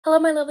Hello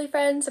my lovely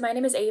friends, my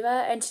name is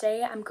Ava and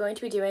today I'm going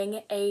to be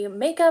doing a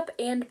makeup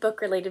and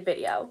book related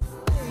video.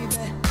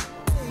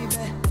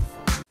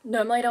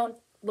 Normally I don't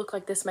look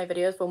like this in my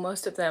videos, well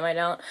most of them I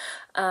don't.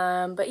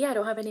 But yeah, I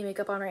don't have any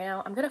makeup on right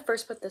now. I'm gonna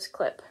first put this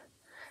clip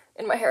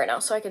in my hair right now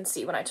so I can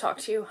see when I talk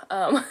to you.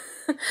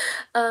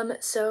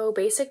 So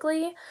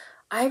basically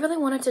I really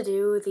wanted to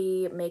do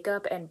the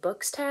makeup and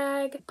books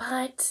tag,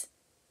 but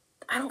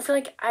I don't feel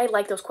like I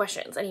like those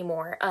questions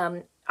anymore.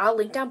 I'll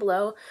link down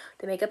below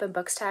the makeup and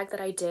books tag that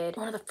I did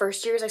one of the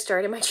first years I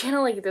started my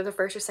channel, like either the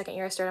first or second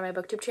year I started my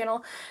booktube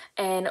channel.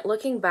 And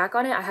looking back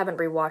on it, I haven't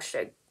rewatched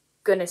it.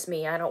 Goodness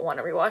me, I don't want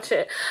to rewatch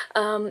it.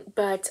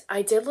 But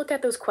I did look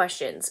at those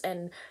questions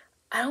and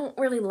I don't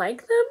really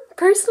like them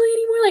personally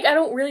anymore. Like I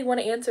don't really want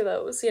to answer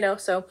those, you know?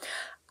 So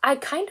I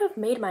kind of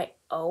made my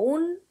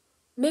own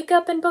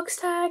makeup and books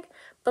tag,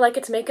 but like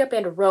it's makeup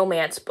and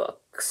romance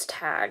books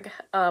tag.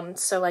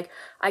 So like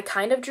I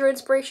kind of drew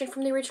inspiration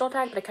from the original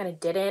tag, but I kind of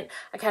didn't.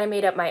 I kind of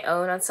made up my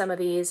own on some of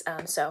these.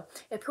 So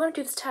if you want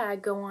to do this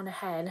tag, go on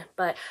ahead.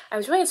 But I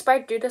was really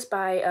inspired to do this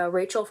by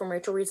Rachel from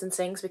Rachel Reads and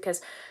Sings,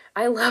 because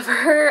I love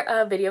her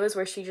videos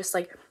where she just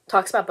like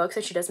talks about books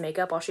and she does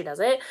makeup while she does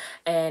it,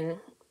 and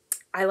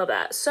I love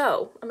that.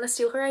 So I'm gonna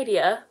steal her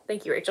idea,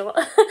 thank you Rachel,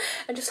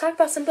 and just talk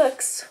about some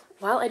books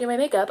while I do my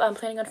makeup. I'm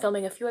planning on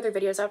filming a few other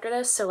videos after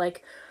this, so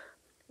like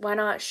why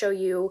not show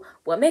you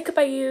what makeup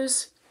I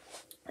use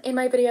in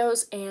my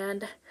videos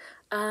and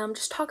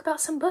just talk about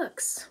some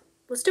books.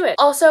 Let's do it.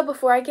 Also,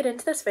 before I get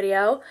into this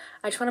video,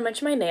 I just want to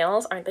mention my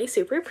nails. Aren't they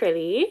super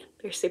pretty?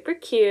 They're super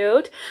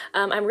cute.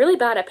 I'm really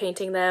bad at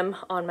painting them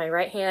on my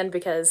right hand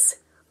because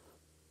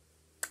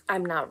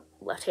I'm not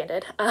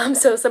left-handed,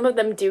 so some of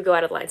them do go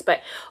out of lines,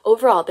 but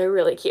overall they're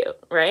really cute,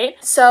 right?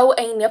 So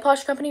a nail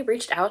polish company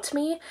reached out to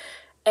me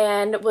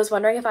and was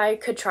wondering if I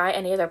could try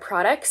any of their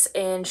products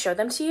and show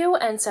them to you,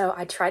 and so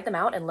I tried them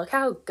out and look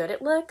how good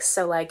it looks.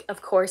 So like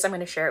of course I'm going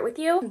to share it with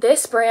you.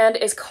 This brand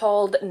is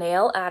called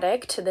Nail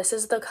Addict. This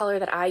is the color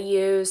that I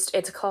used.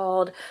 It's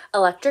called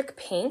Electric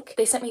Pink.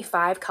 They sent me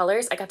 5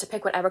 colors. I got to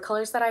pick whatever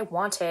colors that I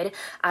wanted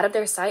out of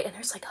their site, and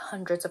there's like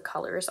hundreds of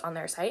colors on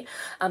their site.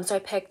 So I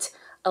picked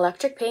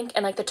Electric Pink,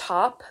 and like the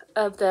top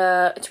of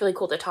the, it's really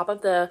cool, the top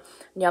of the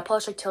nail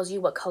polish like tells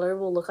you what color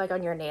will look like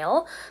on your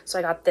nail. So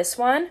I got this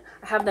one.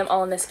 I have them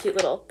all in this cute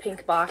little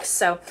pink box,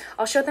 so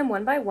I'll show them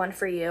one by one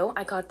for you.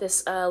 I got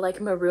this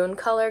like maroon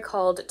color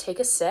called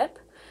Take a Sip,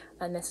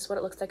 and this is what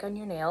it looks like on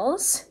your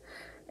nails.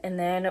 And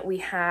then we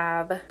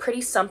have Pretty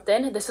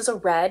Something. This is a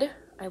red.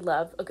 I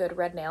love a good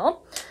red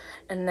nail.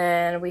 And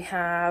then we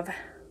have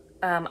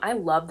I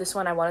love this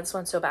one. I wanted this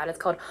one so bad. It's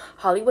called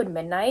Hollywood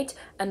Midnight,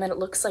 and then it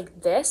looks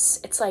like this.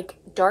 It's like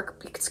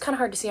dark, it's kind of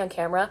hard to see on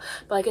camera,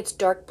 but like it's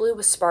dark blue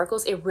with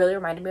sparkles. It really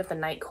reminded me of the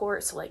Night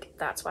Court, so like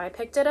that's why I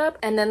picked it up.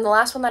 And then the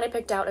last one that I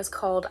picked out is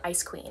called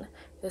Ice Queen,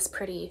 this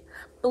pretty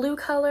blue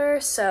color.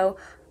 So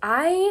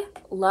I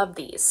love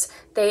these.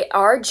 They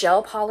are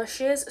gel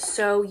polishes,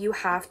 so you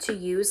have to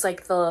use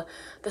like the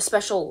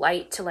special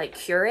light to like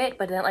cure it,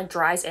 but then it like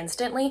dries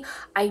instantly.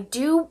 I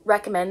do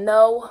recommend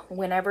though,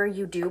 whenever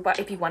you do, but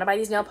if you want to buy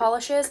these nail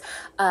polishes,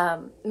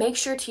 make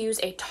sure to use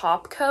a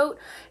top coat.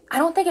 I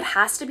don't think it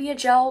has to be a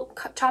gel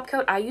top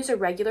coat. I use a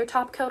regular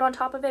top coat on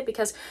top of it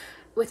because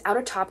without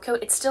a top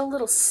coat, it's still a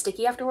little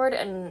sticky afterward,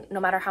 and no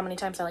matter how many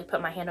times I like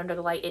put my hand under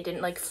the light, it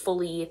didn't like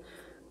fully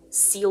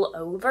seal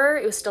over.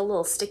 It was still a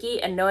little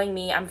sticky, and knowing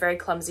me, I'm very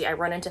clumsy. I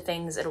run into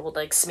things, it will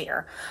like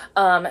smear.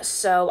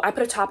 So I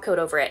put a top coat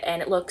over it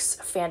and it looks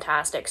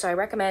fantastic. So I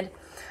recommend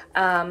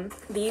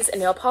these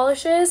nail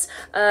polishes.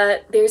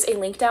 There's a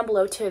link down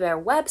below to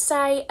their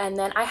website, and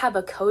then I have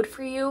a code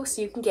for you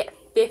so you can get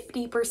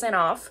 50%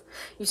 off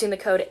using the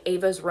code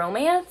Ava's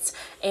Romance,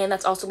 and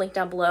that's also linked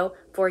down below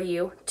for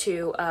you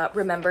to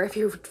remember if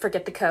you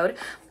forget the code.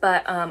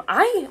 But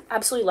I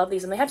absolutely love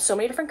these, and they have so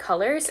many different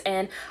colors,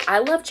 and I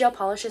love gel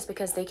polishes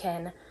because they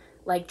can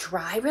like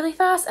dry really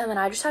fast, and then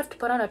I just have to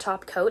put on a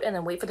top coat and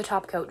then wait for the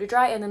top coat to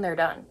dry, and then they're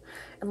done.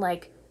 And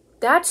like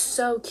that's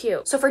so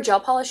cute. So for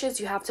gel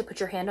polishes, you have to put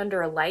your hand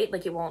under a light,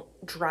 like it won't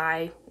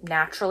dry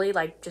naturally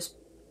like just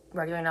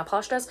regular nail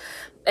polish does.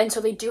 And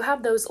so they do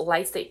have those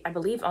lights that I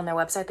believe on their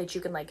website that you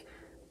can like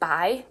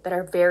buy that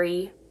are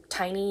very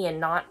tiny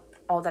and not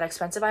all that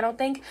expensive, I don't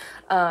think.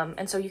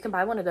 And so you can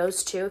buy one of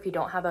those too if you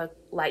don't have a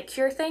light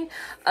cure thing.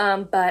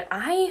 But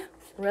I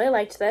really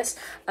liked this.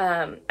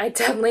 I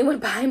definitely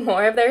would buy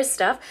more of their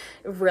stuff.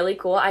 Really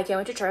cool. I can't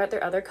wait to try out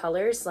their other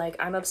colors. Like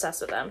I'm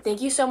obsessed with them.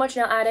 Thank you so much,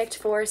 Nail Addict,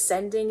 for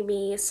sending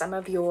me some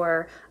of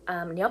your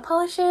nail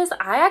polishes.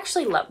 I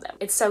actually love them.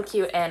 It's so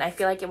cute, and I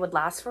feel like it would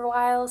last for a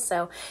while.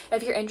 So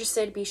if you're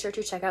interested, be sure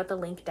to check out the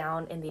link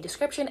down in the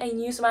description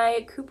and use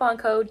my coupon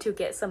code to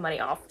get some money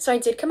off. So I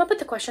did come up with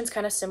the questions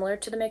kind of similar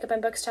to the makeup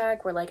and books tag,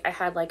 where like I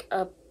had like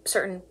a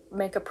certain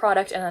makeup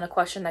product and then a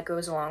question that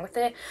goes along with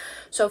it.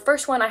 So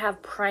first one, I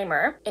have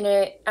primer, and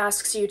it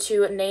asks you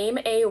to name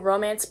a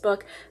romance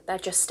book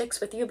that just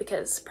sticks with you,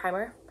 because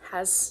primer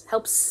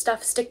helps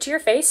stuff stick to your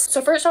face.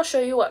 So first I'll show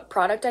you what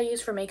product I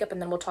use for makeup,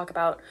 and then we'll talk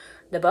about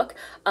the book.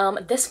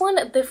 This one,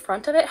 the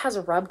front of it has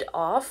rubbed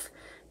off,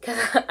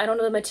 because I don't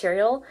know, the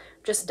material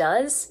just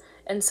does.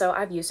 And so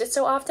I've used it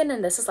so often,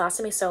 and this has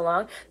lasted me so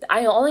long.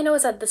 I only know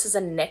is that this is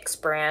a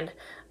NYX brand.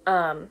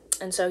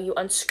 And so you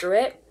unscrew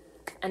it,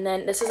 and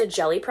then this is a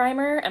jelly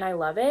primer, and I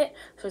love it.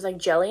 So there's like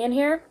jelly in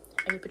here,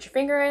 and you put your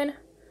finger in,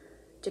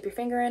 dip your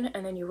finger in,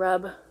 and then you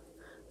rub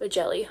the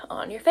jelly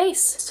on your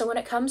face. So when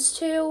it comes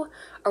to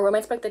a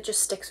romance book that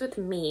just sticks with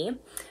me,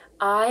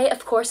 I,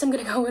 of course, am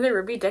gonna go with a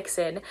Ruby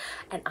Dixon,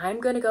 and I'm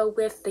gonna go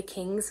with The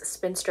King's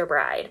Spinster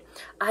Bride.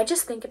 I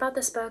just think about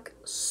this book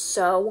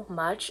so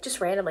much. Just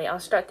randomly, I'll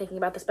start thinking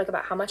about this book,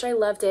 about how much I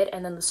loved it,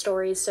 and then the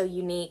story is so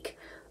unique.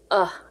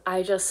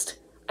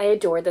 I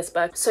adored this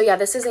book. So yeah,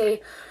 this is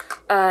a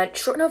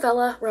short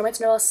novella, romance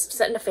novella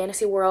set in a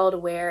fantasy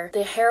world where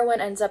the heroine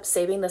ends up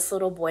saving this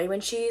little boy when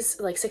she's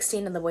like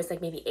 16 and the boy's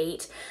like maybe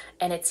 8.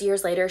 And it's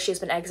years later, she's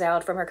been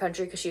exiled from her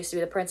country because she used to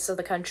be the princess of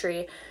the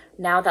country.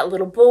 Now that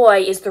little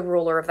boy is the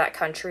ruler of that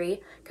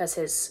country because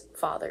his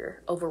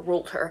father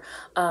overruled her.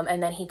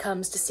 And then he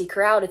comes to seek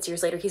her out. It's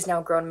years later, he's now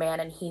a grown man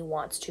and he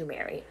wants to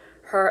marry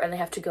her, and they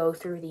have to go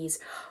through these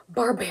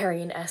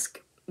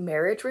barbarian-esque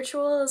marriage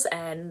rituals,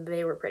 and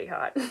they were pretty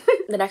hot.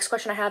 The next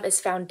question I have is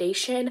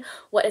foundation.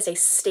 What is a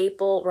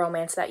staple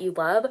romance that you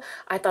love?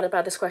 I thought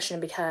about this question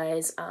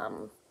because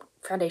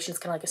foundation is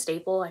kind of like a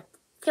staple. I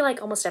feel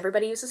like almost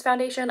everybody uses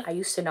foundation. I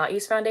used to not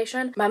use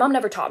foundation. My mom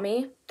never taught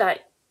me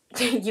that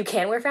you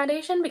can wear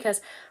foundation because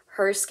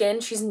her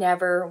skin, she's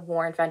never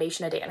worn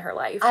foundation a day in her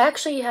life. I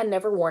actually had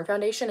never worn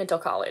foundation until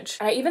college.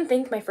 I even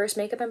think my first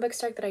makeup and books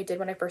tag that I did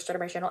when I first started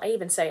my channel, I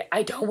even say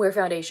I don't wear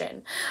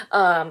foundation.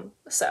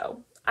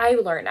 So I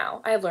learn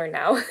now. I've learned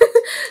now.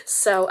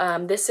 So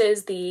this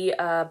is the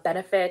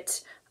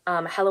Benefit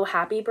Hello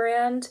Happy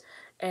brand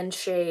in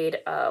shade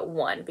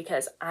 1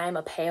 because I'm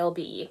a pale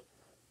bee.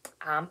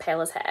 I'm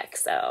pale as heck.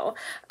 So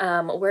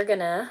we're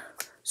gonna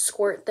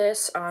squirt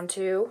this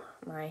onto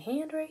my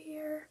hand right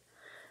here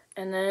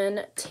and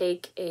then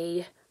take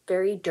a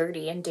very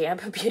dirty and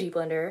damp beauty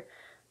blender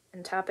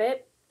and tap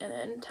it and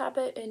then tap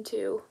it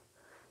into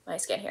my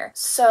skin here.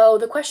 So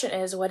the question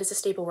is, what is a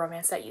staple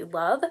romance that you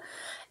love?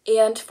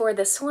 And for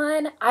this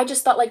one, I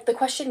just thought like the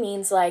question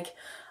means like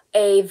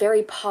a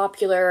very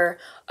popular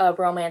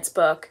romance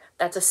book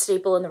that's a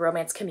staple in the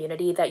romance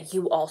community that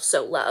you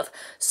also love.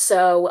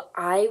 So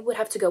I would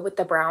have to go with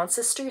the Brown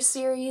Sisters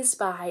series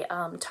by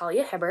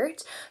Talia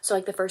Hibbert. So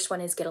like the first one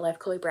is Get a Life,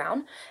 Chloe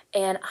Brown.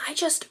 And I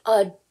just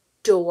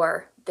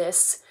adore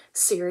this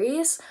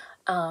series.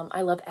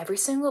 I love every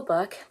single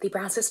book. The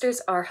Brown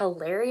Sisters are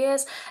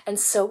hilarious and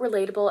so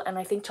relatable, and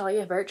I think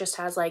Talia Hibbert just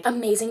has like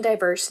amazing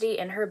diversity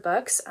in her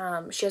books.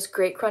 She has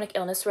great chronic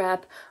illness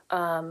rep.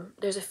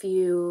 There's a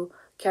few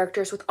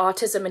characters with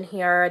autism in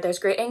here. There's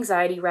great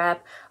anxiety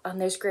rep.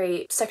 There's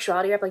great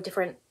sexuality rep, like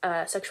different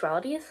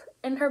sexualities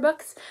in her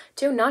books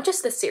too. Not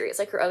just this series,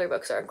 like her other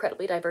books are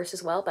incredibly diverse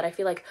as well, but I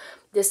feel like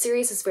this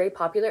series is very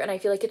popular and I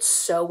feel like it's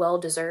so well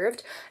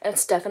deserved. And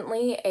it's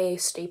definitely a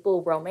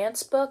staple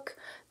romance book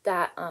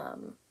that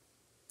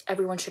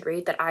everyone should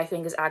read that I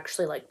think is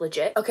actually like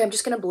legit. Okay, I'm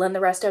just gonna blend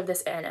the rest of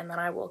this in and then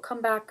I will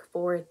come back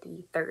for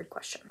the third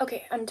question.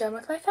 Okay, I'm done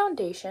with my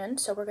foundation,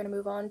 so we're gonna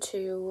move on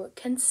to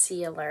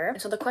concealer.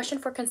 So the question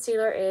for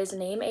concealer is,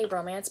 name a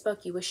romance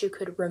book you wish you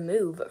could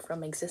remove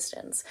from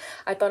existence.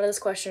 I thought of this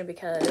question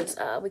because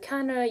we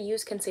kind of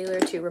use concealer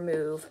to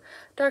remove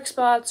dark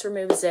spots,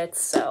 remove zits,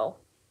 so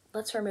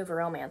let's remove a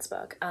romance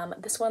book.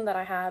 This one that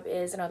I have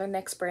is another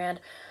NYX brand.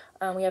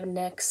 We have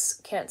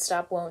NYX Can't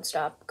Stop, Won't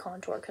Stop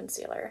Contour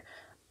Concealer.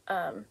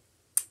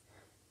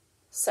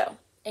 So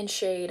in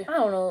shade, I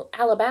don't know,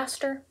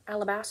 Alabaster.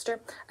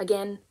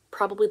 Again,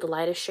 probably the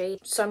lightest shade.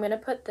 So I'm going to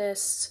put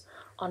this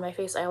on my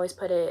face. I always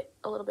put it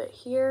a little bit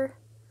here,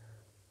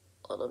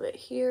 a little bit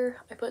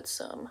here. I put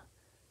some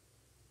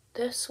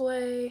this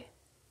way.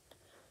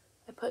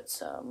 I put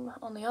some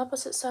on the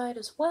opposite side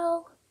as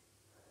well.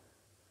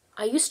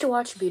 I used to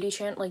watch beauty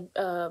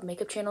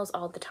makeup channels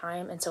all the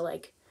time, and so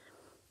like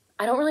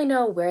I don't really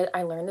know where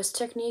I learned this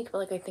technique, but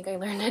like I think I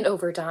learned it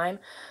over time.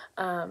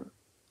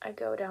 I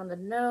go down the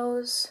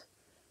nose.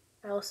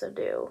 I also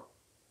do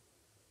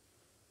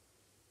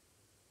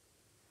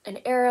an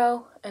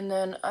arrow, and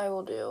then I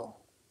will do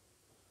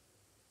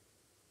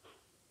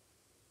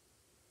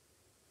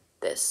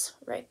this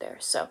right there.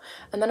 So,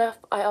 and then if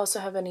I also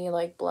have any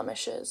like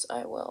blemishes,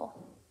 I will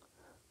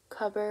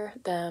cover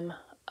them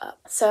up.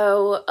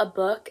 So a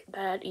book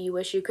that you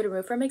wish you could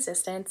remove from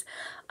existence,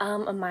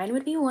 mine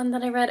would be one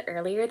that I read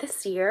earlier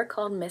this year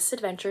called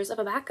Misadventures of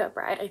a Backup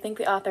Bride. I think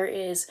the author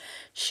is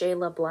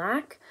Shayla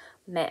Black.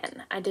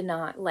 Man, I did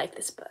not like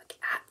this book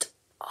at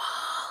all.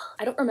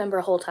 I don't remember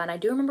a whole ton. I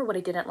do remember what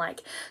I didn't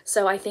like.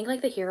 So I think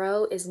like the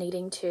hero is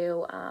needing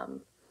to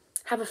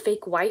have a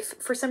fake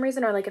wife for some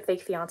reason, or like a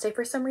fake fiance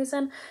for some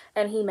reason,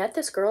 and he met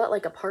this girl at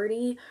like a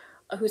party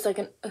who's like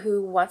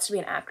who wants to be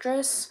an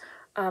actress.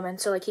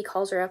 And so like he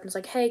calls her up and is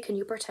like, hey, can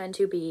you pretend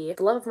to be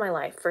the love of my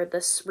life for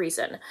this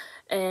reason?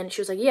 And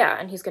she was like, yeah,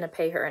 and he's gonna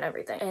pay her and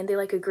everything. And they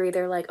like agree.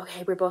 They're like,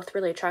 okay, we're both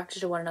really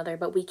attracted to one another,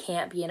 but we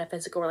can't be in a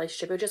physical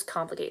relationship. It would just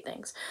complicate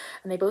things.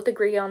 And they both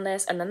agree on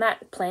this, and then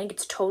that plan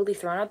gets totally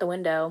thrown out the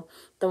window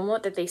the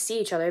moment that they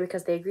see each other,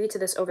 because they agreed to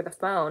this over the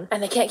phone,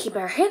 and they can't keep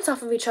their hands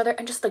off of each other.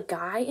 And just the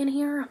guy in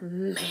here,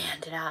 man,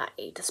 did I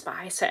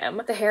despise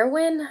him. The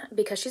heroine,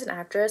 because she's an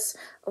actress,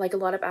 like a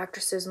lot of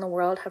actresses in the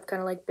world have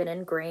kind of like been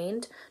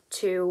ingrained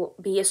to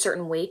be a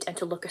certain weight and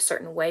to look a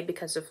certain way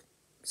because of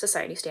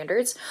society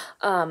standards.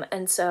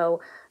 And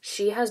so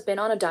she has been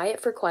on a diet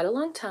for quite a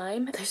long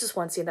time. There's this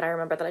one scene that I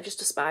remember that I just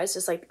despised,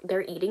 is like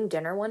they're eating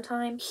dinner one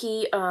time.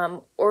 He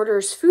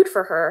orders food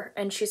for her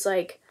and she's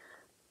like,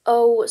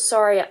 oh,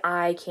 sorry,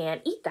 I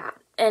can't eat that.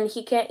 And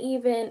he can't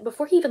even,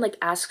 before he even like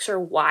asks her,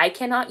 why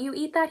cannot you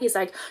eat that? He's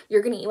like,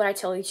 you're gonna eat what I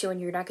tell you to, and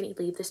you're not gonna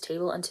leave this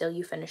table until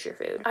you finish your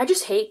food. I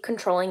just hate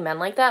controlling men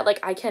like that. Like,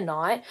 I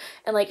cannot.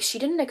 And like, she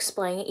didn't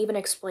even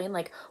explain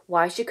like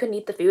why she couldn't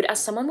eat the food. As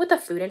someone with a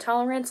food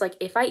intolerance, like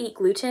if I eat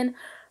gluten,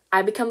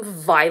 I become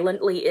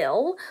violently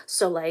ill.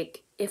 So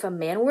like, if a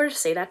man were to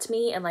say that to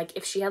me, and like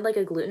if she had like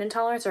a gluten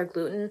intolerance or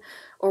gluten,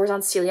 or was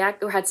on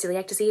celiac, or had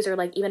celiac disease, or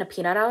like even a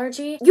peanut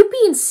allergy, you'd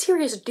be in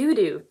serious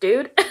doo-doo,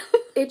 dude.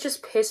 It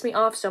just pissed me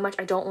off so much.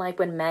 I don't like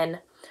when men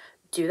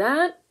do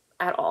that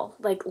at all.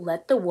 Like,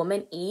 let the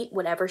woman eat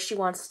whatever she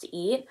wants to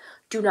eat.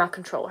 Do not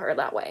control her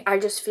that way. I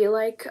just feel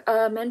like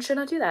men should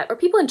not do that, or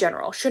people in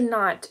general should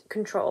not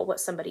control what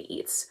somebody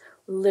eats,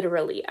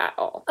 literally at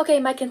all. Okay,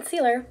 my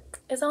concealer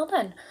is all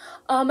done.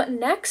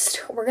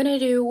 Next we're gonna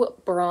do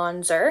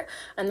bronzer,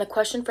 and the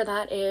question for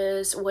that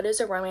is, what is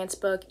a romance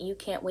book you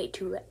can't wait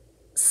to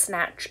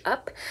snatch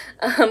up?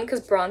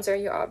 Because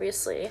bronzer, you're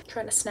obviously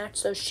trying to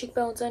snatch those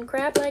cheekbones and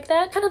crap like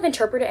that. Kind of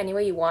interpret it any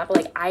way you want, but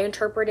like I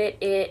interpreted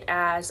it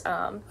as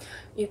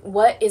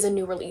what is a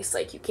new release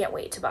like you can't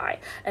wait to buy.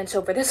 And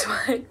so for this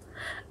one,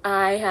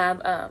 I have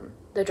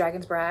The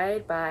Dragon's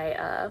Bride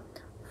by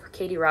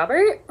Katie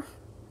Robert,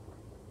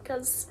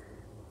 because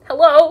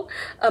hello.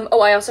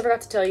 Oh, I also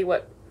forgot to tell you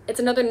what, it's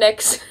another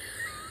NYX.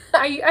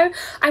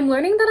 I'm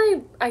learning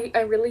that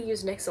I really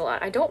use NYX a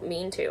lot. I don't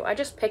mean to. I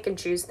just pick and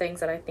choose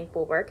things that I think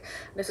will work.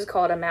 This is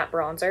called a matte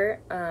bronzer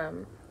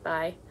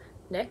by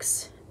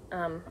NYX.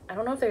 I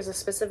don't know if there's a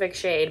specific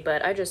shade,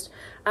 but I don't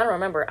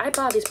remember. I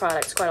bought these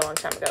products quite a long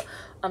time ago.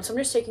 So I'm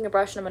just taking a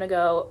brush and I'm gonna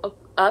go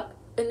up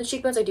in the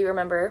cheekbones. I do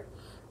remember,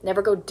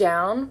 never go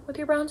down with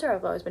your bronzer.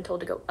 I've always been told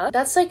to go up.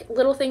 That's like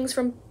little things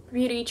from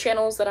beauty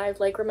channels that I've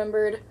like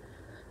remembered.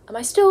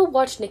 I still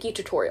watch Nikki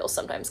tutorials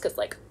sometimes because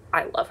like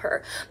I love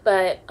her,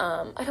 but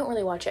I don't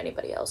really watch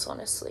anybody else,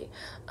 honestly,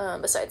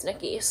 besides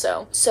Nikki.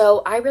 So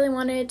I really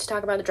wanted to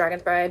talk about The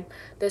Dragon's Bride.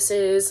 This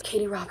is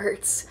Katie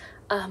Roberts'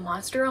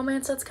 monster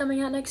romance that's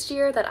coming out next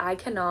year that I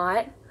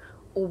cannot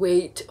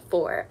wait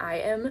for. I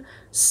am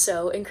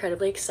so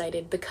incredibly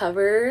excited. The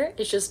cover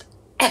is just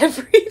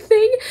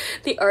everything.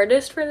 The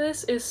artist for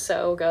this is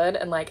so good,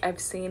 and like I've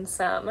seen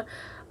some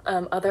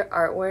other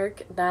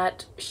artwork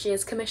that she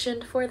has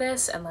commissioned for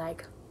this, and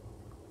like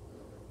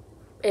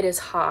it is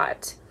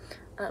hot.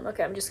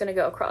 Okay, I'm just gonna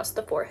go across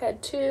the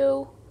forehead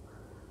too,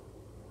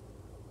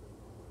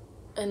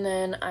 and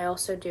then I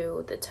also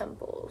do the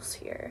temples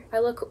here. I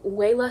look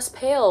way less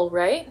pale,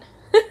 right?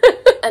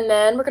 And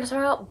then we're gonna talk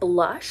about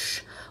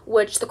blush,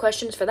 which the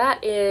questions for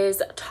that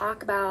is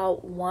talk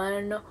about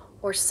one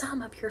or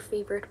some of your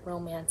favorite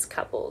romance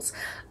couples.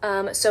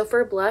 So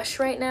for blush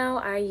right now,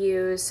 I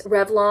use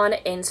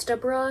Revlon Insta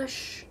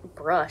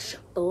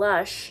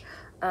Blush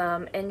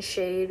in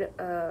shade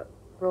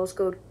Rose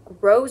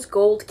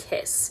Gold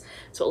Kiss.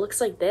 So it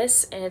looks like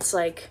this, and it's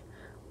like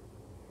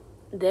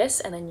this,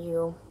 and then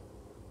you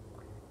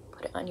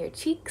put it on your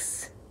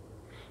cheeks,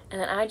 and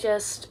then I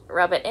just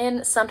rub it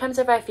in. Sometimes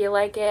if I feel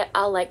like it,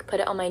 I'll like put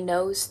it on my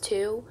nose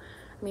too.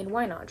 I mean,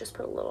 why not just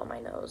put a little on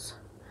my nose?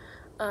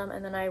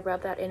 And then I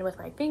rub that in with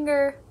my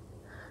finger.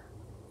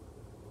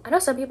 I know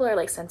some people are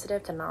like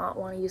sensitive to not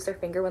want to use their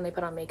finger when they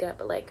put on makeup,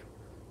 but like,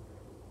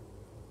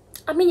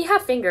 I mean, you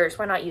have fingers,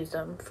 why not use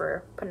them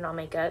for putting on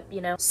makeup,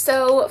 you know?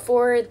 So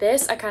for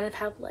this, I kind of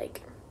have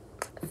like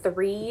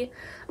 3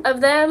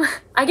 of them.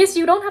 I guess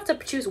you don't have to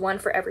choose one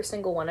for every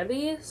single one of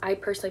these. I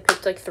personally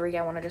picked like 3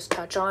 I want to just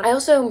touch on. I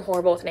also am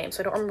horrible with names,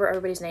 so I don't remember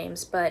everybody's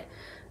names, but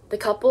the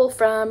couple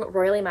from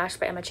Royally Matched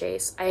by Emma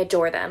Chase, I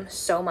adore them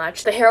so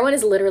much. The heroine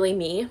is literally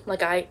me.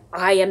 Like I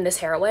am this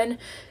heroine,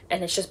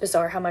 and it's just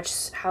bizarre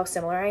how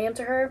similar I am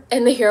to her.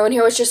 And the hero in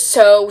here was just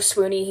so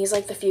swoony. He's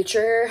like the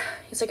future.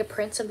 He's like a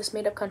prince of this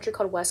made-up country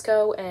called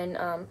Wesco, and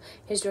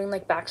he's doing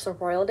like Bachelor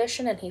Royal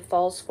Edition, and he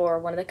falls for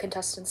one of the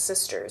contestants'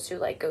 sisters who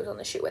like goes on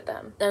the shoot with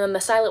them. And then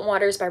The Silent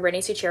Waters by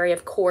Brittany C. Cherry,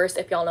 of course,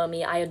 if y'all know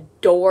me, I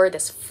adore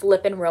this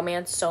flippin'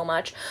 romance so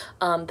much.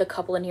 The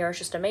couple in here is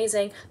just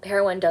amazing. The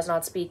heroine does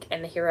not speak,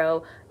 and the hero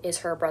is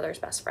her brother's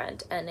best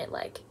friend, and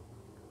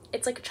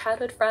it's like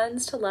childhood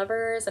friends to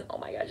lovers, and oh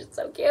my gosh, it's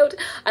so cute.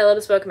 I love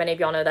this book. Many of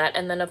y'all know that.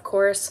 And then of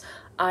course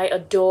I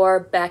adore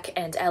Beck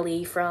and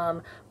Ellie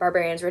from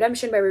Barbarian's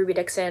Redemption by Ruby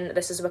Dixon.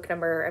 This is book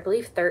number, I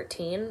believe,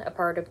 13, a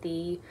part of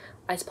the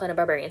Ice Planet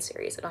Barbarian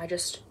series, and I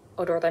just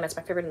adore them. It's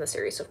my favorite in the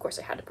series, so of course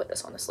I had to put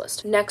this on this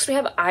list. Next we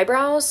have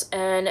Eyebrows,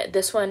 and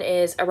this one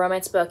is a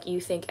romance book you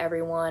think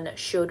everyone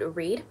should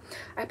read.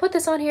 I put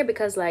this on here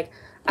because like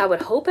I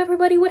would hope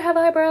everybody would have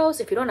eyebrows.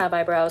 If you don't have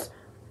eyebrows,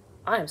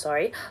 I'm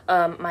sorry.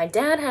 My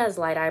dad has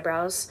light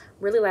eyebrows,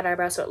 really light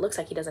eyebrows, so it looks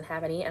like he doesn't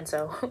have any. And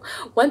so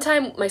one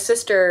time my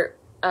sister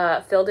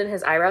filled in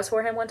his eyebrows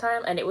for him one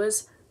time, and it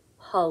was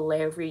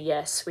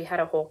hilarious. We had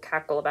a whole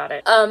cackle about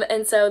it.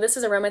 And so this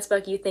is a romance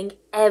book you think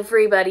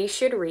everybody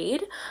should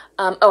read.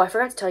 Oh, I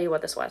forgot to tell you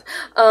what this was.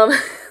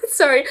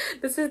 Sorry,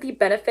 this is the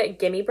Benefit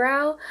Gimme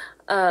Brow.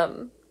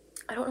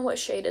 I don't know what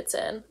shade it's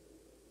in.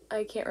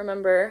 I can't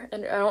remember,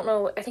 and I don't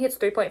know, I think it's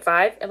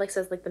 3.5. It like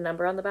says like the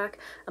number on the back,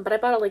 but I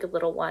bought like a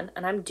little one,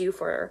 and I'm due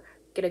for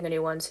getting a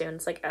new one soon.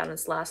 It's like on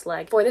its last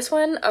leg. For this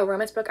one, a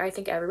romance book I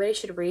think everybody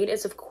should read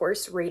is of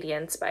course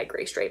Radiance by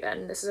Grace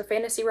Draven. This is a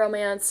fantasy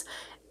romance,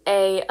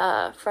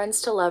 a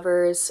friends to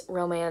lovers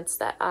romance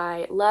that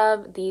I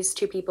love. These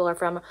two people are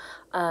from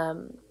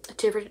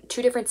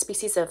two different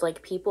species of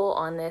like people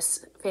on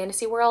this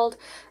fantasy world,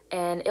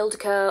 and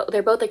Ildiko,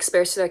 they're both like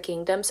spares to their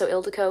kingdom. So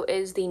Ildiko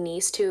is the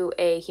niece to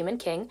a human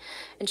king,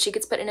 and she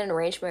gets put in an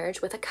arranged marriage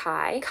with a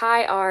Kai.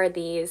 Kai are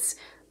these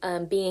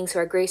beings who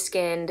are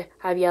gray-skinned,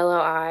 have yellow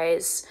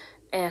eyes,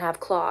 and have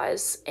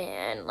claws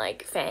and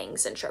like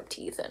fangs and sharp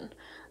teeth and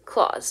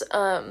claws.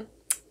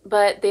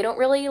 But they don't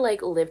really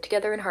like live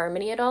together in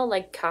harmony at all.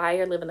 Like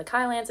Kai live in the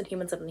Kai lands and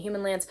humans live in the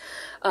human lands.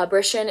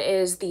 Brishan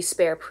is the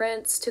spare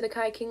prince to the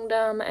Kai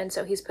kingdom, and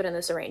so he's put in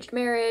this arranged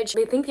marriage.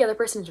 They think the other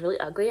person is really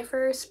ugly at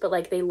first, but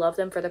like they love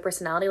them for their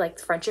personality, like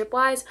friendship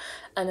wise,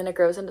 and then it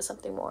grows into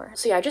something more.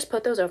 So yeah, I just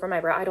put those over my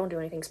brow. I don't do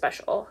anything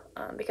special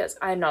because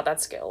I'm not that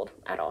skilled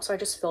at all, so I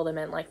just fill them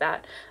in like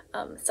that.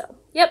 So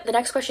yep, the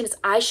next question is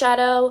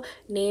eyeshadow.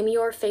 Name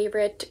your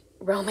favorite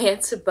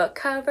romance book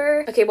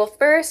cover. Okay, well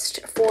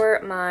first for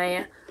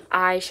my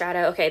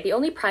eyeshadow. Okay, the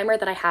only primer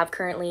that I have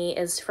currently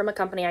is from a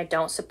company I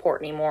don't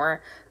support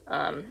anymore.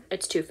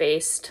 It's Too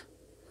Faced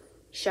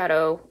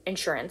Shadow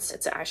Insurance.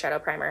 It's an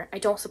eyeshadow primer. I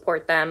don't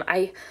support them.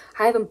 I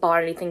haven't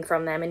bought anything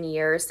from them in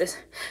years. This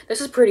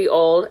is pretty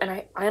old, and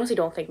I honestly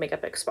don't think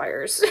makeup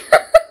expires.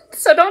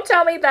 So don't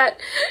tell me that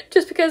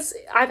just because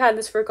I've had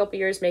this for a couple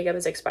years, makeup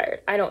is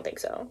expired. I don't think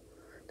so.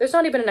 There's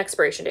not even an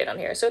expiration date on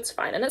here, so it's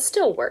fine, and it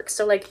still works.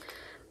 So like,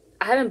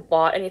 I haven't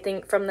bought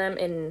anything from them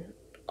in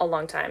a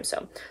long time,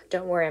 so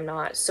don't worry, I'm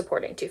not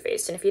supporting Too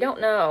Faced. And if you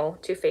don't know,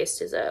 Too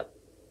Faced is a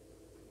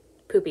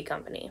poopy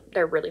company.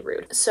 They're really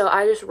rude. So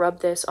I just rub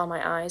this on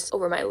my eyes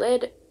over my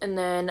lid, and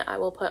then I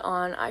will put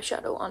on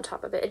eyeshadow on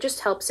top of it. It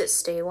just helps it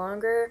stay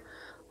longer,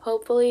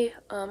 hopefully.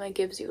 It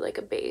gives you like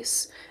a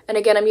base. And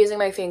again, I'm using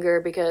my finger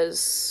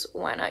because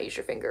why not use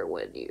your finger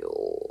when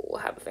you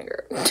have a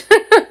finger?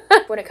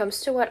 When it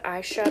comes to what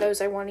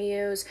eyeshadows I want to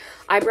use,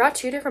 I brought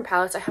two different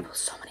palettes. I have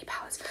so many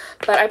palettes,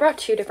 but I brought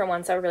two different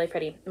ones that were really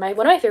pretty. One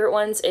of my favorite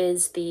ones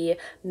is the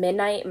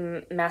Midnight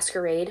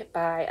Masquerade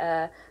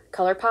by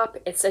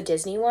ColourPop. It's a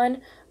Disney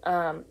one.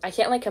 I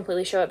can't like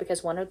completely show it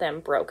because one of them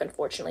broke,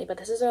 unfortunately, but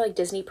this is our like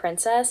Disney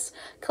princess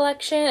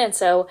collection, and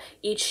so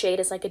each shade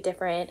is like a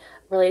different,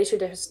 related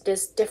to a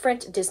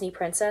different Disney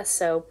princess.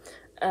 So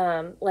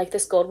like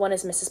this gold one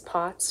is Mrs.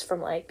 Potts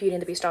from like Beauty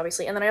and the Beast,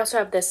 obviously, and then I also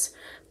have this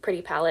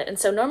pretty palette. And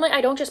so normally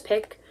I don't just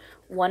pick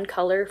one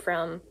color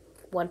from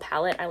one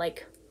palette. I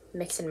like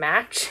mix and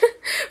match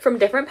from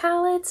different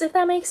palettes, if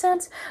that makes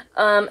sense.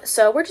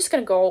 So we're just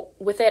gonna go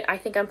with it. I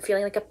think I'm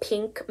feeling like a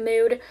pink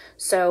mood,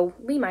 so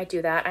we might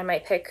do that. I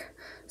might pick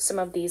some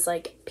of these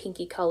like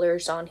pinky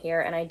colors on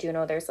here, and I do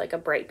know there's like a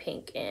bright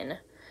pink in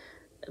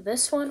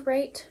this one,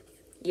 right?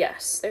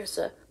 Yes, there's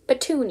a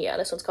Petunia,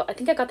 this one's called. I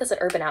think I got this at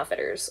Urban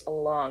Outfitters a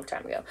long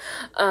time ago.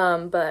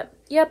 But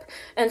yep.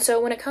 And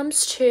so when it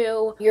comes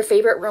to your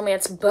favorite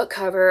romance book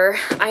cover,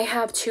 I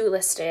have two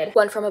listed.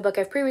 One from a book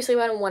I've previously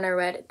read and one I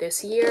read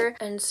this year.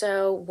 And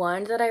so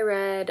one that I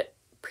read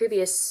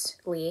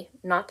previously,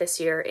 not this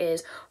year,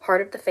 is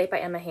Heart of the Fate by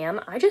Emma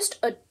Hamm. I just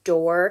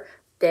adore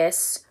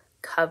this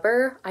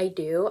cover. I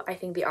do. I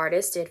think the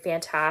artist did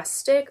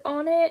fantastic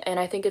on it, and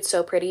I think it's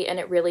so pretty, and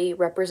it really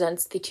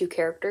represents the two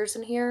characters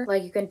in here.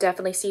 Like, you can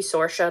definitely see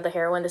Sorsha, the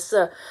heroine. This is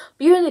a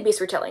Beauty and the Beast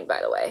retelling,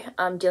 by the way.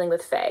 Dealing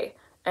with fae,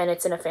 and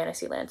it's in a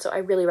fantasy land, so I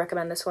really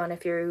recommend this one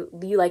if you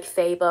like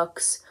fae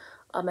books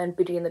and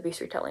Beauty and the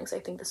Beast retellings. I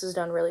think this is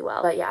done really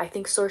well. But yeah, I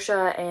think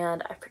Sorsha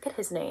and I forget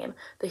his name,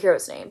 the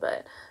hero's name,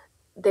 but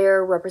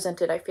they're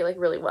represented, I feel like,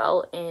 really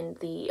well in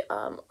the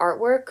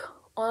artwork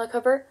on the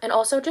cover. And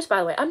also, just by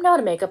the way, I'm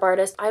not a makeup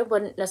artist. I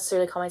wouldn't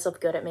necessarily call myself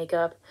good at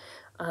makeup.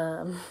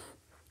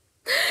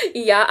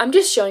 Yeah, I'm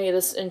just showing you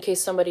this in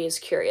case somebody is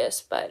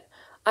curious, but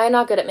I'm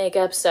not good at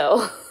makeup,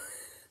 so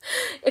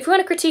if you want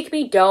to critique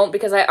me, don't,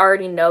 because I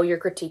already know your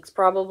critiques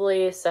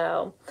probably,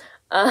 so.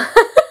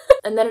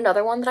 And then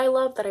another one that I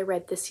love that I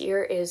read this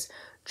year is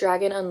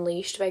Dragon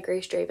Unleashed by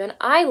Grace Draven.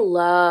 I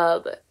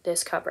love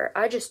this cover.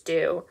 I just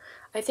do.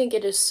 I think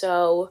it is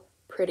so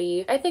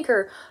pretty. I think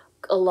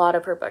a lot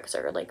of her books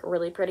are like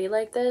really pretty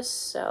like this,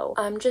 so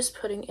I'm just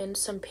putting in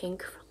some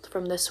pink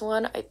from this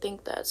one. I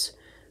think that's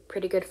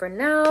pretty good for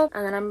now.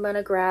 And then I'm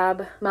gonna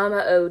grab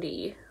Mama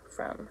Odie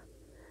from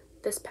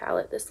this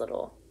palette, this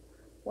little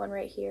one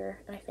right here,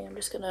 and I think I'm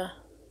just gonna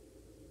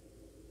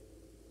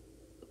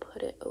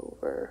put it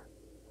over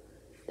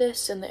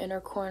this in the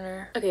inner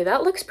corner. Okay,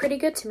 that looks pretty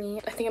good to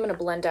me. I think I'm gonna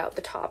blend out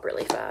the top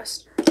really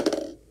fast.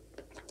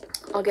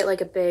 I'll get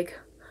like a big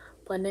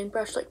blending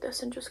brush like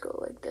this and just go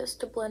like this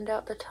to blend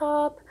out the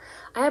top.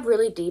 I have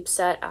really deep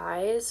set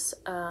eyes.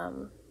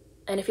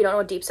 And if you don't know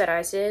what deep set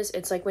eyes is,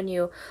 it's like when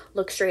you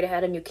look straight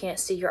ahead and you can't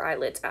see your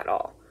eyelids at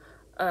all.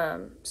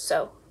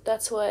 So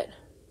that's what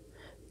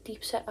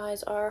deep set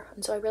eyes are.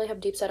 And so I really have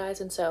deep set eyes,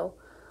 and so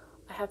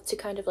I have to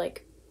kind of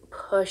like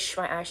push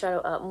my eyeshadow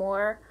up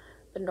more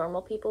than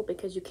normal people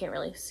because you can't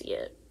really see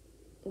it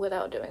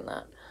without doing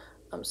that.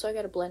 So I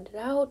gotta blend it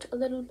out a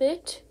little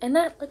bit, and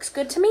that looks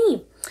good to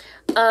me.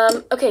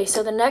 Okay,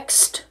 so the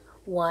next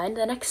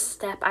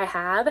step I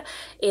have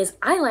is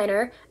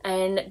eyeliner,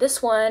 and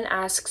this one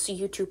asks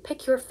you to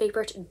pick your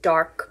favorite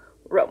dark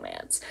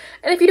romance.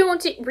 And if you don't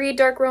want to read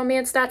dark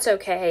romance, that's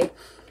okay.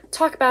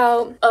 Talk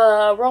about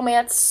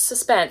romance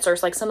suspense or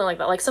like something like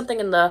that, like something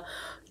in the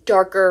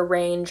darker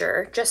range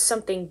or just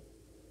something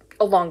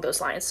along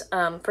those lines.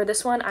 For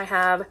this one, I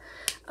have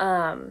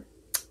a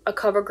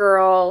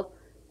CoverGirl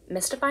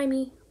Mystify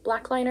Me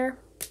black liner.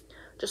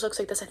 Just looks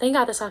like this. I think I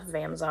got this off of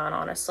Amazon,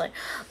 honestly.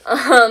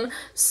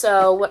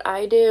 So what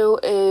I do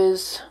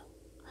is,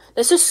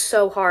 this is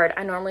so hard.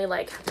 I normally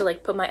like have to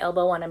like put my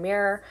elbow on a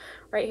mirror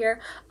right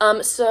here.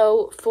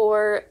 So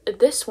for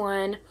this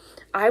one,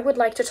 I would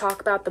like to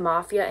talk about The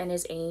Mafia and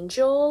His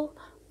Angel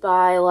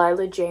by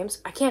Lila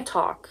James. I can't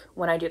talk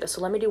when I do this,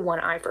 so let me do one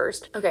eye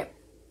first. Okay.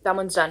 That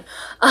one's done.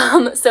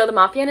 So The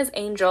Mafia and His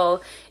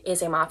Angel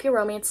is a mafia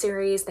romance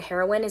series. The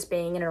heroine is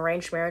being in an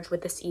arranged marriage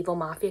with this evil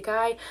mafia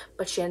guy,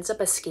 but she ends up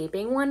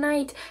escaping one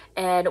night,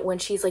 and when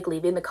she's like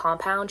leaving the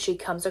compound, she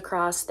comes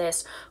across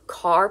this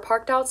car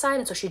parked outside,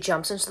 and so she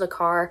jumps into the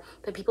car.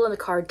 The people in the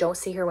car don't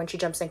see her when she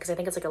jumps in because I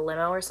think it's like a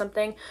limo or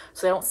something,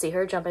 so they don't see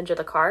her jump into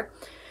the car.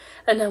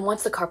 And then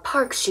once the car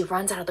parks, she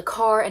runs out of the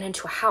car and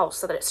into a house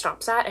so that it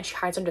stops at, and she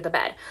hides under the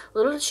bed.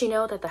 Little did she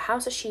know that the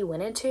house that she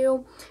went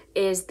into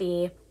is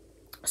the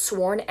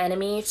sworn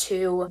enemy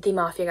to the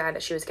mafia guy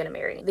that she was gonna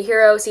marry. The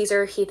hero sees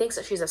her, he thinks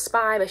that she's a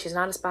spy, but she's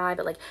not a spy.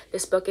 But like,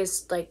 this book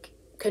is like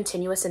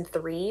continuous in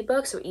 3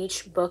 books, so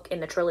each book in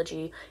the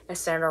trilogy is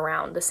centered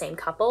around the same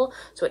couple,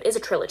 so it is a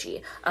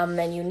trilogy.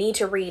 And you need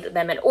to read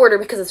them in order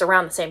because it's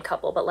around the same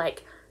couple. But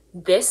like,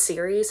 this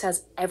series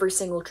has every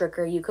single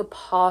trigger you could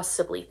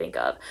possibly think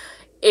of.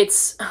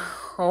 It's,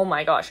 oh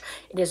my gosh,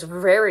 it is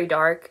very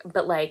dark,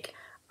 but like,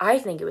 I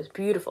think it was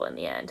beautiful in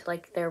the end.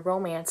 Like, their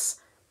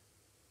romance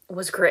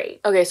was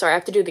great. Okay, sorry, I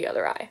have to do the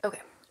other eye. Okay,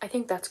 I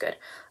think that's good.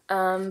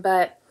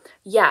 But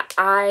yeah,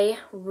 I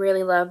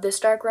really love this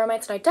dark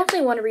romance, and I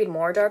definitely want to read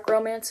more dark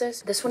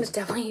romances. This one is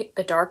definitely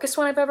the darkest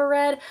one I've ever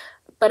read,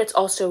 but it's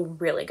also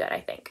really good,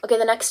 I think. Okay,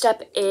 the next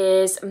step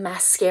is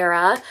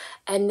mascara,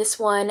 and this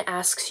one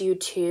asks you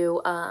to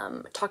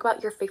talk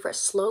about your favorite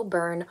slow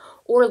burn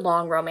or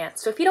long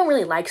romance. So if you don't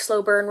really like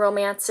slow burn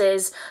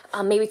romances,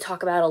 maybe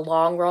talk about a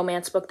long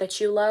romance book that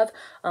you love,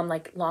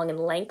 like long in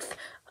length.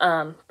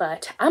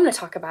 But I'm gonna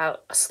talk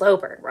about a slow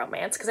burn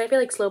romance because I feel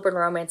like slow burn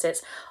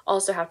romances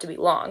also have to be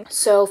long.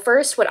 So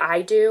first, what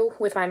I do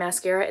with my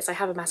mascara is I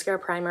have a mascara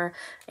primer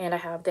and I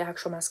have the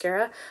actual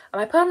mascara.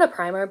 I put on a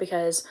primer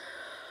because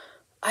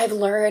I've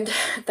learned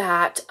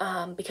that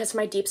because of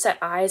my deep set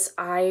eyes,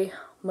 I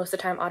most of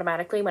the time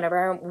automatically,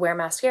 whenever I wear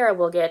mascara,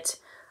 will get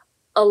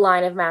a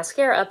line of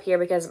mascara up here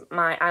because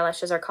my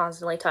eyelashes are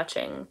constantly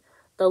touching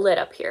the lid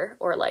up here,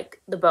 or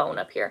like the bone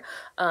up here,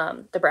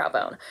 the brow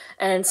bone.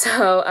 And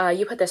so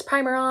you put this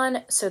primer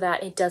on so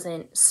that it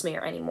doesn't smear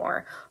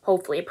anymore.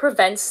 Hopefully it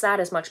prevents that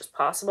as much as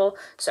possible.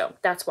 So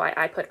that's why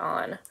I put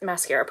on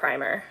mascara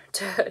primer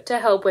to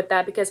help with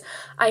that, because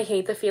I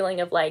hate the feeling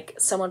of like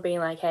someone being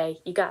like, hey,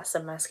 you got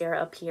some mascara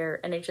up here,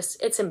 and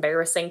it's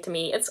embarrassing to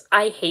me.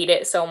 I hate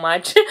it so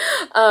much.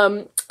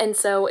 And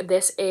so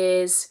this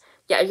is,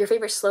 yeah, your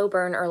favorite slow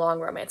burn or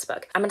long romance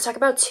book. I'm gonna talk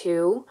about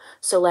 2.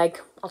 So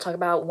like, I'll talk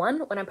about 1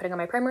 when I'm putting on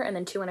my primer, and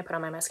then 2 when I put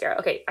on my mascara.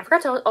 Okay, I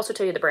forgot to also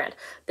tell you the brand.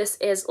 This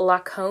is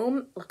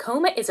Lacome.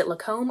 Lacome? Is it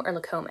Lacome or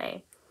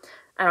Lacome?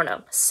 I don't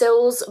know.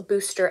 Sills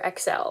Booster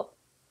XL.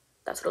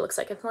 That's what it looks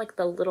like. It's like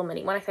the little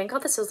mini one. I think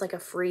this is like a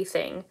free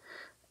thing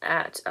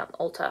at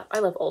Ulta. I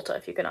love Ulta,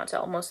 if you cannot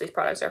tell. Most of these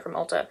products are from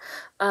Ulta.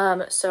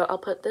 So I'll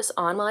put this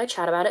on while I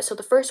chat about it. So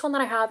the first one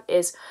that I have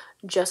is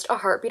Just a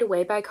Heartbeat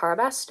Away by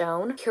Cara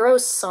Stone.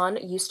 Hero's son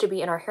used to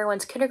be in our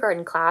heroine's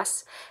kindergarten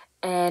class,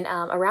 and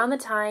around the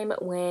time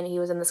when he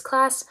was in this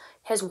class,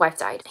 his wife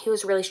died. He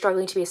was really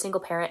struggling to be a single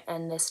parent,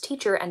 and this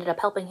teacher ended up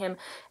helping him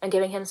and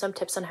giving him some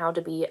tips on how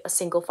to be a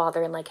single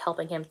father and like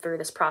helping him through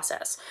this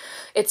process.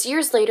 It's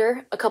years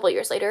later, a couple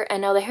years later,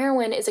 and now the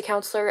heroine is a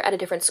counselor at a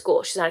different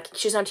school. She's not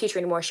a teacher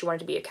anymore. She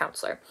wanted to be a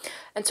counselor.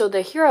 And so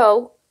the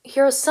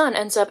hero's son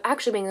ends up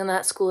actually being in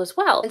that school as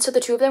well. And so the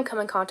two of them come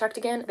in contact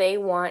again. They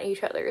want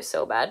each other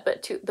so bad,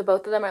 but the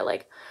both of them are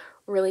like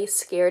really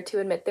scared to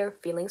admit their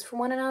feelings for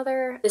one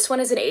another. This one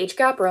is an age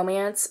gap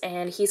romance,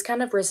 and he's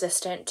kind of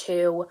resistant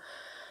to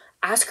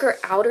ask her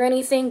out or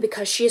anything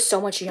because she is so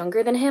much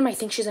younger than him. I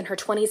think she's in her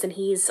 20s and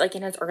he's like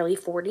in his early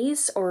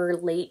 40s or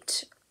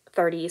late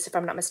 30s, if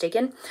I'm not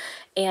mistaken.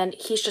 And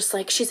he's just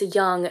like, she's a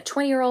young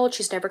 20-year-old.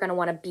 She's never going to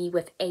want to be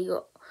with a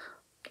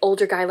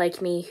older guy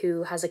like me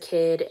who has a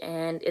kid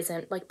and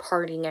isn't like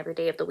partying every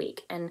day of the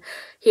week. And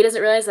he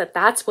doesn't realize that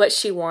that's what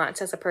she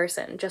wants as a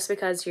person. Just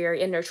because you're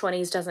in your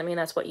 20s doesn't mean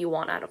that's what you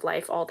want out of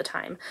life all the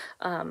time.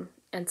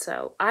 And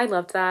so I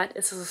loved that.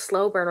 This is a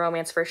slow burn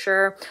romance for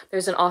sure.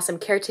 There's an awesome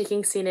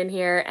caretaking scene in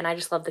here, and I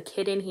just love the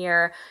kid in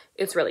here.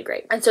 It's really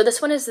great. And so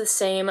this one is the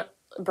same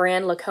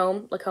brand,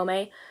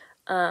 Lacome.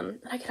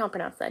 I cannot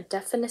pronounce that.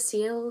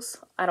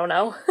 Definiciels? I don't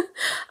know.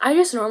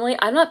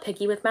 I'm not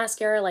picky with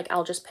mascara. Like,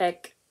 I'll just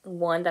pick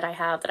one that I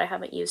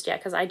haven't used yet,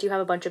 because I do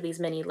have a bunch of these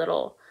mini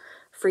little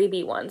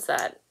freebie ones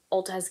that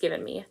Ulta has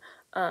given me.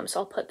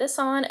 So I'll put this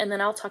on, and then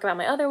I'll talk about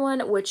my other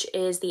one, which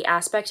is the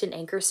Aspect and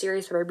Anchor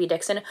series for Ruby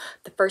Dixon.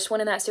 The first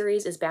one in that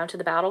series is Bound to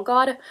the Battle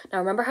God. Now,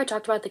 remember how I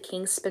talked about the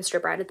King's Spinster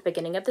Bride at the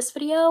beginning of this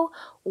video?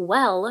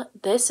 Well,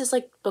 this is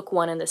like book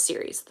 1 in this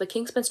series. The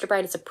King's Spinster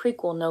Bride is a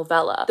prequel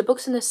novella. The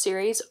books in this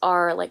series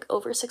are like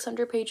over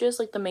 600 pages,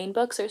 like the main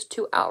books. There's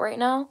 2 out right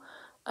now.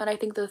 And I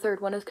think the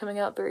 3rd one is coming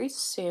out very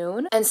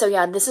soon. And so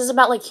yeah, this is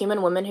about like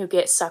human women who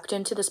get sucked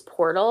into this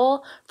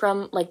portal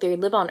from, like, they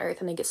live on Earth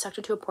and they get sucked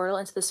into a portal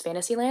into this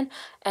fantasy land,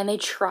 and they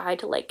try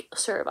to like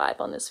survive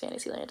on this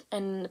fantasy land.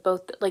 And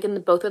both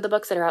of the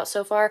books that are out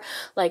so far,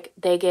 like,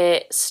 they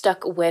get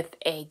stuck with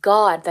a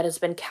god that has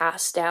been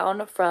cast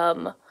down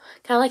from,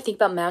 kind of like, think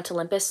about Mount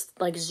Olympus,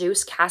 like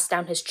Zeus cast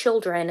down his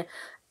children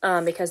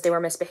because they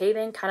were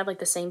misbehaving, kind of like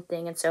the same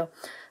thing. And so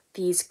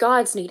these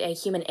gods need a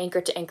human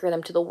anchor to anchor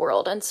them to the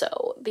world, and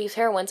so these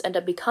heroines end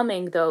up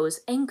becoming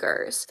those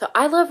anchors. So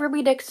I love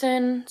Ruby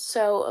Dixon,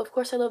 so of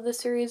course I love this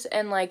series,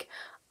 and like,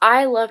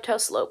 I loved how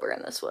slow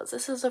burn this was.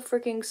 This is a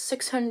freaking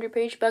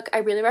 600-page book. I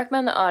really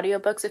recommend the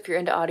audiobooks if you're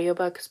into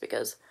audiobooks,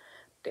 because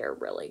they're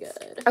really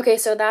good. Okay,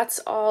 so that's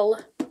all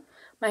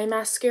my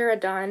mascara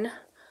done.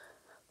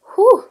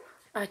 Whew,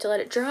 I have to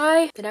let it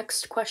dry. The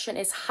next question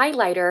is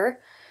highlighter.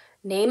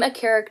 Name a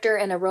character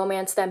in a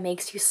romance that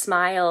makes you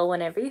smile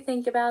whenever you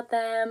think about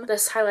them.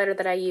 This highlighter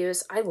that I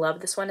use, I love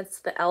this one. It's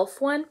the e.l.f.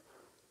 one.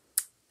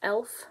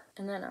 e.l.f.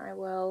 And then I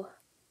will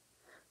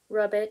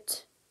rub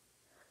it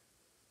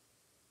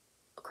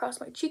across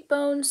my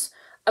cheekbones.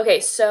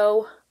 Okay,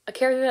 so a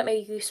character that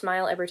makes you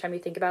smile every time you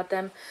think about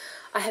them.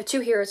 I have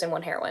 2 heroes and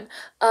 1 heroine.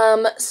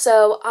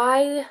 So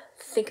I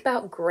think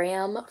about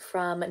Graham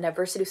from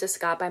Never Seduce a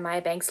Scot by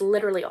Maya Banks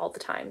literally all the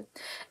time.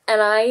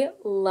 And I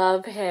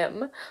love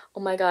him. Oh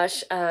my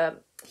gosh.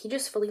 He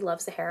just fully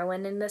loves the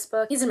heroine in this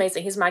book. He's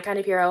amazing. He's my kind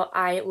of hero.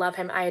 I love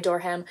him. I adore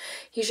him.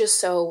 He's just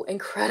so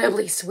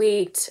incredibly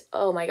sweet.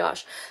 Oh my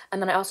gosh.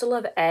 And then I also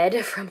love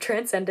Ed from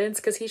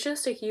Transcendence, because he's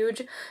just a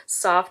huge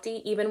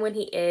softie, even when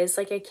he is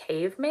like a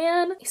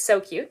caveman. He's so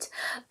cute.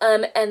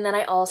 And then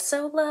I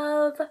also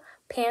love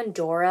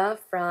Pandora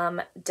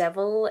from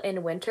Devil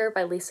in Winter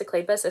by Lisa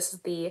Kleypas. This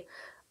is the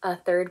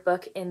 3rd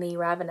book in the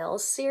Ravenel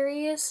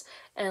series,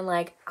 and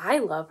like, I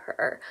love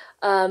her.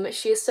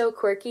 She is so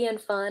quirky and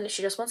fun.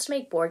 She just wants to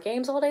make board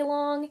games all day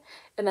long,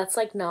 and that's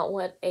like not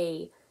what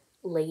a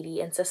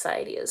lady in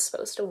society is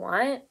supposed to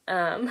want.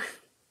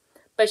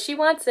 But she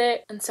wants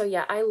it. And so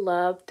yeah, I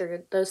love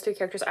those 3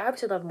 characters. I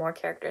obviously love more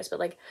characters, but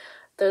like,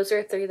 those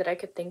are 3 that I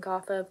could think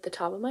off of the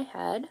top of my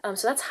head.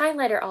 So that's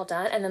highlighter all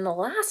done. And then the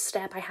last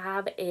step I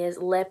have is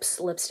lips,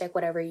 lipstick,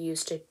 whatever you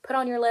use to put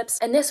on your lips.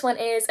 And this one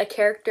is a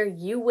character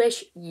you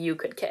wish you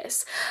could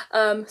kiss.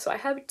 So I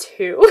have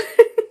 2.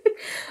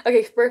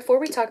 Okay, before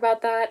we talk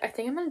about that, I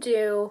think I'm gonna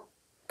do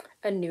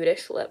a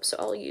nudish lip. So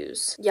I'll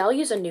use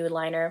a nude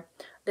liner.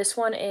 This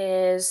one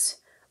is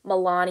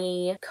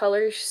Milani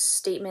Color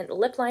Statement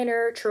Lip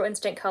Liner, True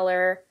Instant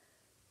Color,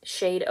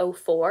 shade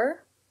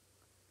 04.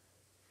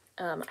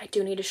 I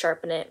do need to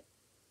sharpen it.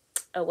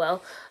 Oh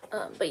well.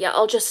 But yeah,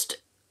 I'll just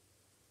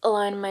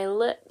align my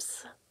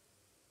lips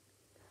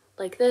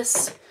like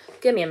this.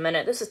 Give me a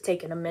minute. This is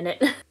taking a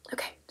minute.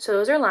 Okay, so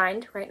those are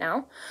lined right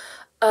now.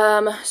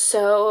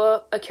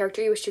 So a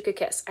character you wish you could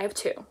kiss. I have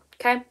 2,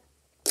 okay?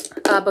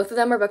 Both of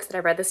them are books that I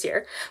read this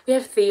year. We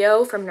have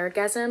Theo from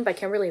Nerdgasm by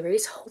Kimberly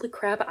Reese. Holy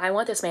crap, I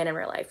want this man in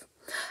real life.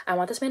 I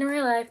want this man in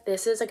real life.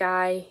 This is a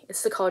guy,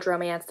 it's a college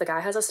romance. The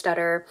guy has a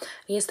stutter.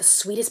 He is the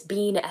sweetest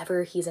bean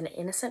ever. He's an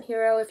innocent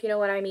hero, if you know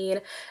what I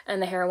mean.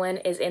 And the heroine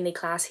is in the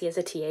class he is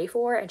a TA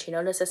for, and she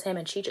notices him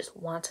and she just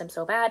wants him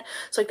so bad.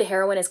 So like, the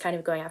heroine is kind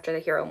of going after the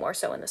hero more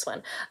so in this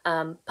one.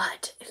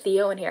 But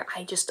Theo in here,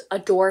 I just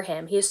adore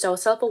him. He is so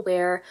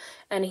self-aware,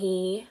 and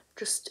he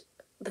just,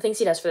 the things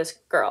he does for this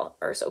girl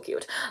are so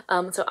cute.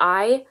 So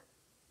I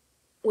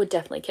would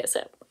definitely kiss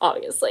him,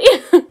 obviously.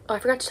 Oh, I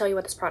forgot to tell you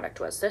what this product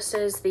was. This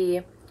is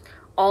the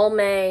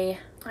Almay,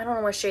 I don't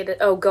know what shade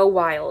oh, Go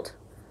Wild.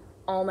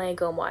 Almay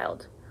Go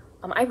Wild.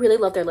 I really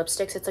love their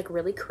lipsticks. It's like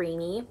really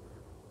creamy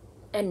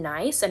and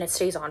nice, and it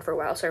stays on for a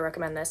while, so I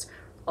recommend this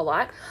a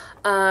lot.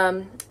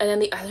 And then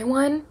the other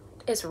one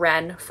is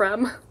Ren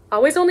from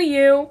Always Only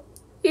You.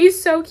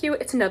 He's so cute.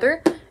 It's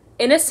another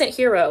innocent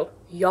hero,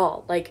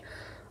 y'all. Like,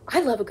 I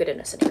love a good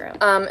innocent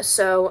hero.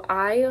 So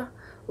I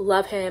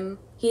love him.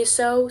 He is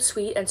so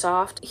sweet and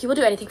soft. He will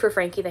do anything for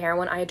Frankie the hair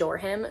one. I adore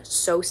him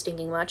so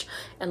stinking much.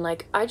 And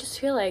like, I just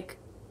feel like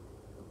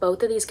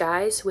both of these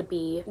guys would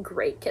be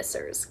great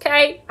kissers,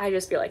 okay? I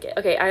just feel like it.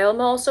 Okay, I am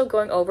also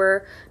going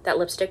over that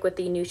lipstick with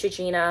the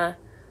Neutrogena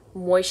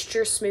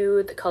Moisture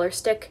Smooth Color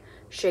Stick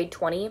shade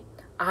 20.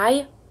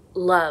 I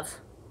love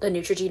the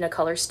Neutrogena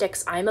color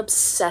sticks. I'm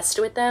obsessed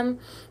with them.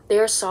 They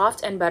are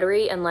soft and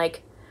buttery, and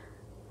like,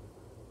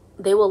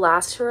 they will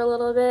last for a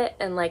little bit.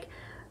 And like,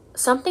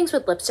 some things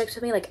with lipsticks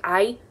with me, like,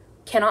 I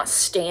cannot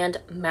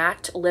stand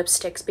matte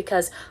lipsticks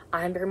because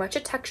I'm very much a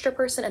texture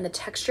person, and the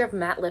texture of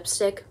matte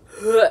lipstick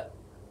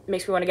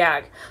makes me want to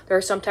gag. There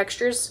are some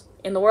textures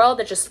in the world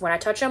that just, when I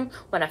touch them,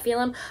 when I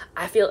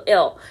feel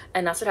ill.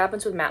 And that's what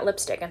happens with matte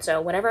lipstick. And so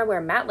whenever I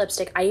wear matte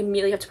lipstick, I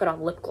immediately have to put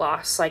on lip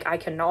gloss. Like, I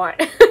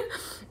cannot.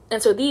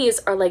 And so these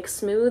are like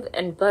smooth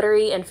and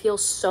buttery and feel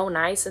so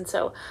nice. And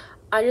so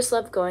I just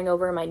love going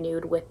over my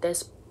nude with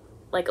this,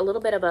 like a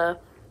little bit of a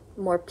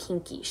more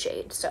pinky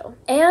shade. So,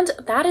 and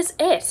that is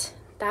it.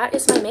 That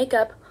is my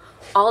makeup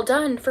all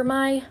done for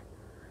my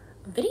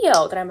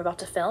video that I'm about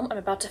to film. I'm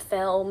about to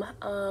film,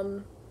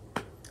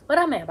 what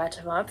am I about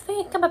to film? I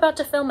think I'm about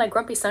to film my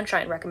Grumpy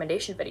Sunshine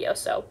recommendation video,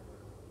 so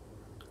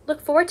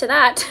look forward to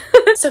that.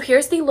 So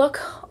here's the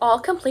look all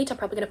complete. I'm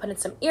probably gonna put in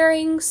some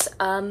earrings,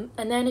 and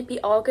then it'd be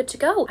all good to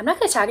go. I'm not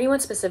gonna tag anyone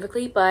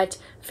specifically, but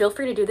feel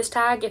free to do this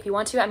tag if you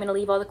want to. I'm gonna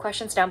leave all the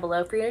questions down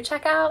below for you to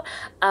check out.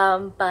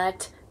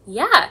 But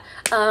yeah,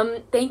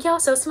 thank y'all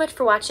so much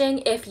for watching.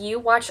 If you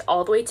watched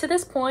all the way to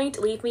this point,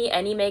 leave me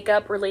any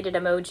makeup related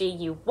emoji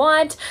you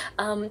want.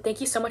 Thank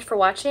you so much for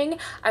watching.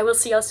 I will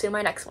see y'all soon in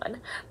my next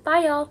one.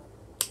 Bye y'all.